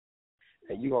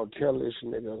and you gonna tell this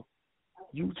nigga,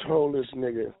 you told this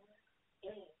nigga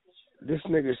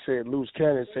said, Luce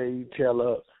Cannon said he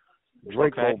tell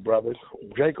Drakeo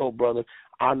brother,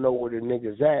 I know where the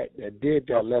niggas at that did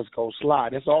that, let's go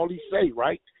slide. That's all he say,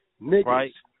 right? Niggas.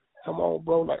 Right. Come on,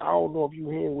 bro. Like, I don't know if you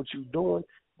hearing what you doing.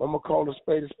 I'm going to call a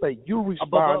spade a spade. You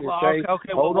respond and say,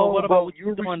 hold on, what about what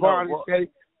you respond and say,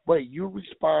 wait, you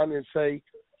respond and say,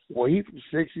 well, he from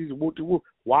 60s,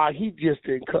 why he just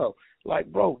didn't come? Like,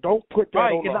 bro, don't put that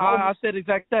on the I said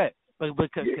exact that. But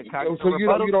so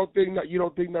you don't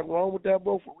think nothing wrong with that,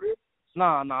 bro, for real? No,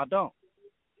 I don't.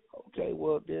 Okay,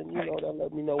 well, then, that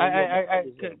let me know.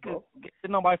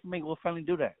 Nobody from me will finally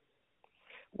do that.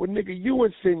 Well, nigga, you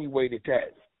insinuated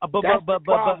that. But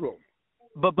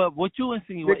what you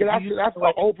insinuate? Nigga,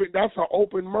 that's an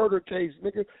open murder case,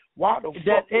 nigga. Why the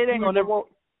fuck?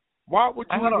 Why would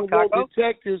you even want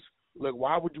detectives? Look,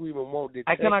 why would you even want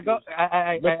detectives? Can I go?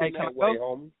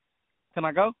 Can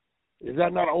I go? Is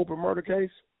that not an open murder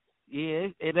case? Yeah,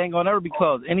 it ain't gonna ever be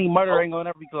closed. Any murder ain't gonna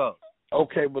ever be closed.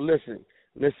 Okay, but listen,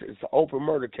 it's an open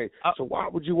murder case. So why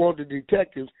would you want the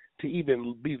detectives to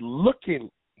even be looking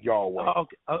y'all way?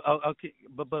 Okay,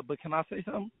 but can I say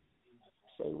something?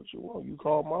 Say what you want. You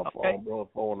call my phone,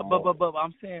 bro. But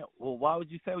I'm saying, well, why would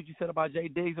you say what you said about Jay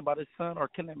Diggs, about his son, or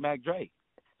killing Mac Dre?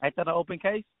 Ain't that an open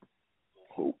case?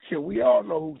 Who killed? We all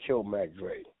know who killed Mac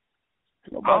Dre.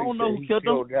 I don't know who killed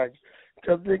him.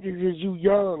 Because niggas is you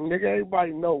young, nigga.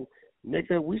 Everybody know,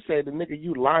 nigga. We say the nigga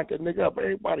you lined the nigga up.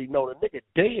 Everybody know the nigga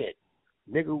dead.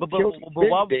 Nigga who killed him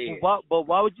dead. But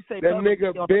why would you say that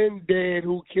nigga been dead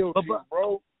who killed him,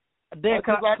 bro? That's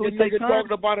like a nigga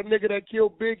talking about a nigga that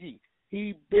killed Biggie.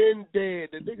 He been dead.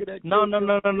 The nigga that no.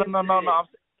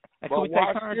 But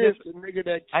watch this, the nigga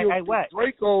that killed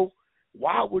Drakeo.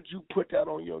 Why would you put that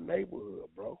on your neighborhood,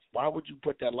 bro? Why would you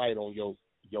put that light on your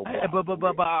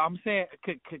But I'm saying,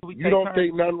 you don't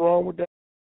think nothing wrong with that?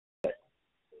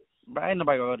 But ain't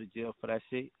nobody go to jail for that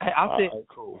shit.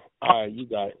 Cool. All right, you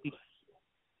got it.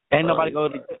 Ain't nobody go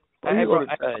to jail. He go to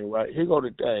thing, right? He go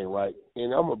to thing, right?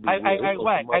 And I'm gonna be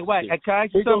Wack. Can I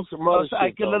ask you something?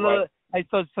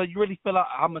 So you really feel like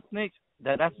I'm a snitch?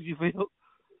 That's what you feel?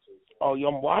 Oh,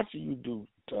 I'm watching you do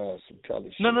some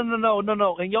telling shit.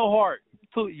 No. In your heart,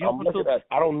 too.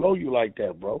 I don't know you like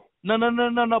that, bro. No.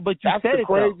 But you said it. That's the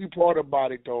crazy part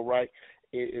about it, though, right?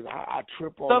 I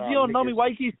trip on. So if you don't know me, why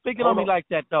you keep speaking on me like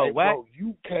that, though, Wack? Bro,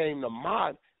 you came to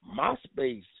my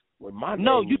space with my name.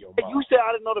 No, you said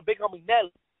I didn't know the big homie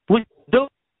Nelly. What, dude?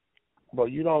 Bro,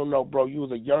 you don't know, bro. You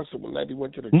was a youngster when Nelly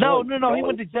went to the No. Bro. He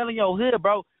went to jail in your hood,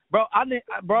 bro. Bro,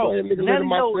 nigga lived in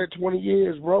my hood 20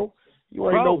 years, bro. You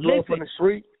ain't no blood from the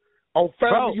street. On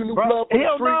family, you knew blood from the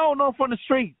street. Hell no, from the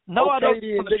street. No, okay, I don't.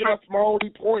 Then, nigga, that's my only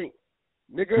point,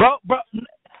 nigga. Bro.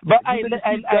 Hey,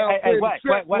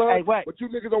 Wack. But you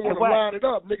niggas don't want to line it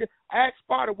up, nigga. I asked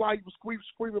Spider why he was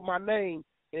screaming my name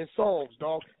in songs,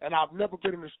 dog, and I've never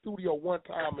been in the studio one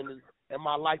time in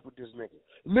my life with this nigga.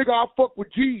 Nigga, I fuck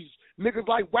with G's. Niggas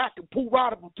like Wack and Pooh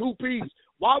Rider from 2Ps.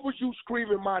 Why was you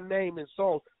screaming my name in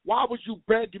songs? Why was you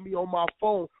begging me on my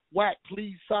phone, Wack,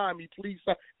 please sign me, please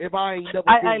sign, if I ain't never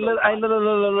been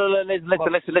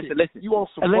listen. You on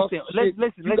some shit.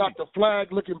 You got the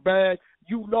flag looking bad.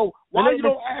 You know. Why you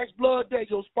don't ask Blood Day,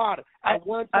 your spotter? At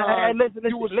one time,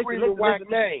 you was screaming Wack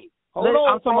name. Hold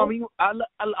on, I'm talking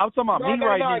about me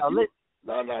right now.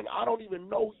 No, I don't even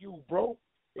know you, bro.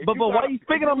 But why are you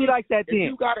speaking on me like that then? If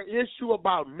you got an issue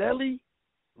about Nelly,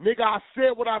 nigga, I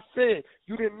said what I said.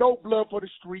 You didn't know Blood for the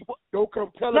Street. Don't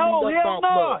come telling me nothing about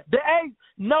Blood. The age,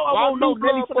 I won't know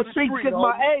Nelly for the street because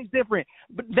my age different.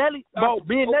 But Nelly,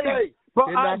 me and Nelly,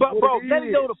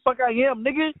 Nelly know the fuck I am,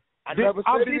 nigga. I never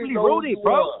said he didn't know who you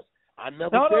was. I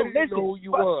never said he didn't know who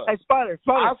you was. Hey, Spider.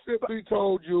 I simply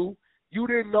told you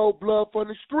didn't know Blood from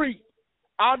the street.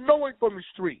 I know him from the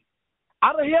street.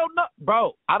 I don't know,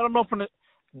 bro. I don't know from the.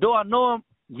 Do I know him?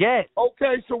 Yes.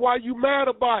 Okay, so why you mad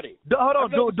about it? Hold on,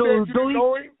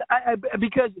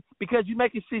 because you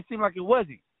make it seem like it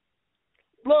wasn't.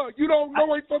 Blood, you don't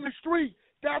know him from the street.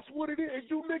 That's what it is.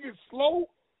 You niggas slow.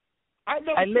 I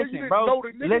never said you didn't know the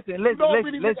nigga.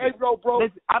 Listen. Hey, bro.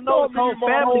 Listen, I know his whole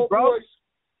family, bro.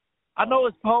 I know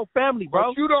his whole family,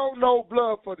 bro. But you don't know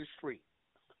Blood for the street.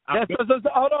 Hold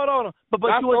on. But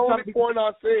that's the only point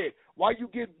I said. Why you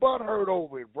get butthurt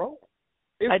over it, bro?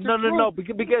 No.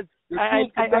 Because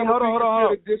hold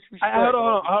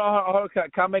on. Hold on.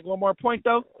 Can I make one more point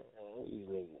though?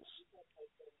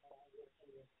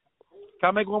 Can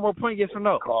I make one more point? Yes or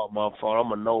no? Call my phone.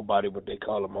 I'm a nobody, but they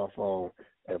calling my phone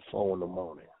at 4 in the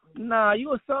morning. Nah,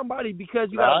 you a somebody because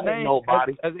you got a name. Ain't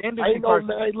nobody. As an industry ain't person.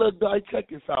 no name. Look, dog, check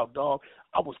this out, dog.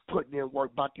 I was putting in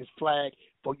work about this flag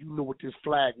before you knew what this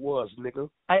flag was, nigga.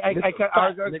 I did it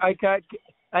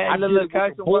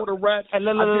with the border rats. I did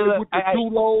it with the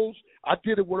Dulos. I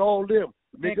did it with all them.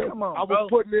 Man, nigga, come on, I was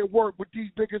putting in work with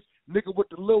these niggas, nigga, with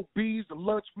the little bees, the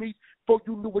lunch meat, before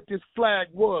you knew what this flag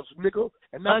was, nigga.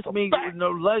 And that's lunch meat, fact.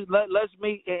 Lunch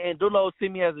meat and Dulos see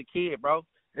me as a kid, bro.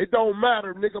 It don't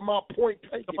matter, nigga. My point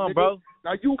taken, Come on, nigga. bro.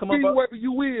 Now you be whoever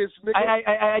you is,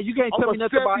 nigga. You can't tell me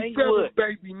nothing about Inglewood,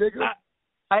 baby, nigga.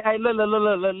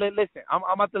 Look, listen. I'm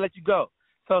about to let you go.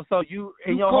 So you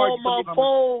in your call heart, my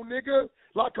phone, nigga,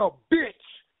 like a bitch.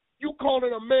 You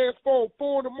calling a man's phone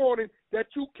 4 in the morning that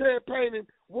you campaigning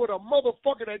with a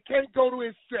motherfucker that can't go to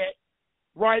his set,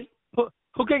 right?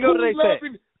 Who can't go to their set?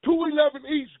 211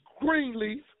 East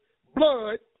Greenleaf,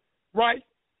 Blood, right?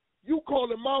 You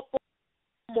calling my phone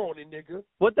in the morning, nigga.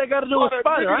 What they got to do with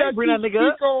Spider? I ain't bring that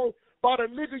nigga up. By the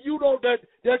nigga you know that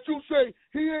you say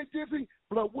he ain't dizzy.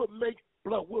 Blood, what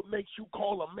makes you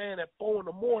call a man at 4 in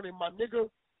the morning, my nigga?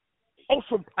 On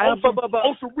some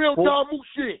real Damu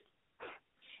shit.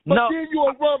 But then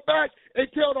you'll run back and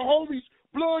tell the homies,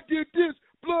 Blood did this,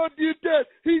 Blood did that.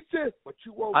 He said, but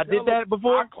you won't tell did that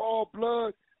before. I called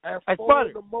Blood at 4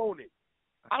 in the morning.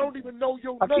 I don't even know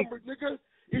your number, nigga.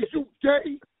 Is you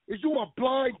gay? Is you a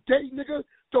blind gay nigga?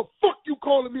 The fuck you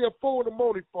calling me at 4 in the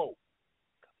morning for?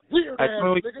 Weird ass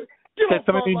nigga. Get off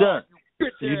my line, you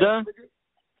bitch ass nigga.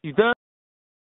 You done?